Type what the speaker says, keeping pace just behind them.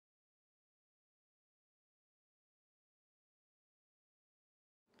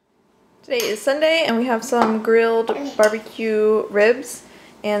Today is Sunday and we have some grilled barbecue ribs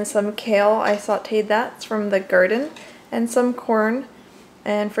and some kale. I sauteed that. It's from the garden, and some corn.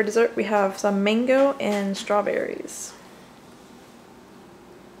 And for dessert we have some mango and strawberries.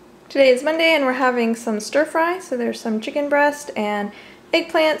 Today is Monday and we're having some stir fry. So there's some chicken breast and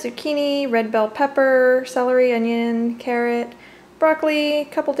eggplant, zucchini, red bell pepper, celery, onion, carrot, broccoli, a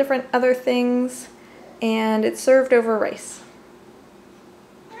couple different other things, and it's served over rice.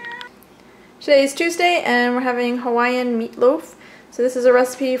 Today is Tuesday and we're having Hawaiian meatloaf. So this is a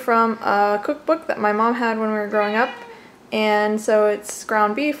recipe from a cookbook that my mom had when we were growing up. And so it's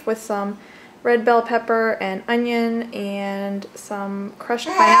ground beef with some red bell pepper and onion and some crushed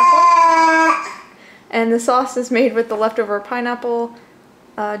pineapple. And the sauce is made with the leftover pineapple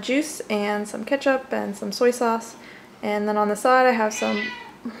juice and some ketchup and some soy sauce. And then on the side I have some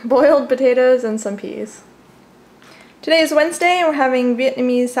boiled potatoes and some peas. Today is Wednesday and we're having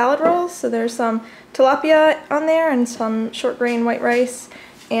Vietnamese salad rolls. So there's some tilapia on there and some short grain white rice,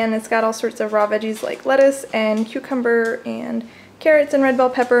 and it's got all sorts of raw veggies like lettuce and cucumber and carrots and red bell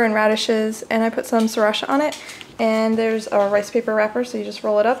pepper and radishes, and I put some sriracha on it. And there's a rice paper wrapper, so you just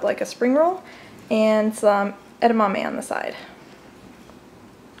roll it up like a spring roll, and some edamame on the side.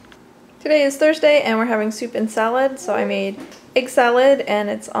 Today is Thursday and we're having soup and salad. So I made egg salad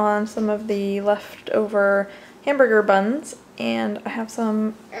and it's on some of the leftover hamburger buns, and I have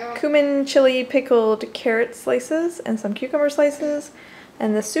some cumin chili pickled carrot slices and some cucumber slices,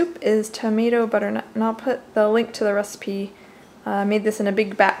 and the soup is tomato butternut, and I'll put the link to the recipe. I made this in a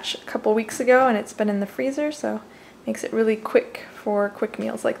big batch a couple weeks ago and it's been in the freezer, so it makes it really quick for quick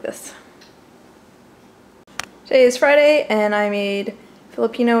meals like this. Today is Friday and I made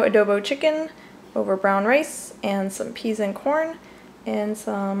Filipino adobo chicken over brown rice and some peas and corn and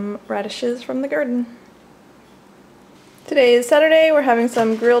some radishes from the garden. Today is Saturday. We're having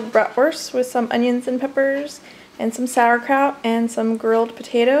some grilled bratwurst with some onions and peppers and some sauerkraut and some grilled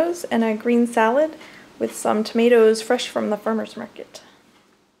potatoes and a green salad with some tomatoes fresh from the farmer's market.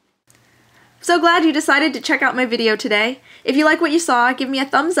 I'm so glad you decided to check out my video today. If you like what you saw, give me a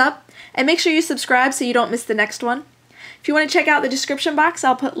thumbs up and make sure you subscribe so you don't miss the next one. If you want to check out the description box,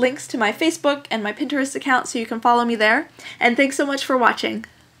 I'll put links to my Facebook and my Pinterest account so you can follow me there. And thanks so much for watching.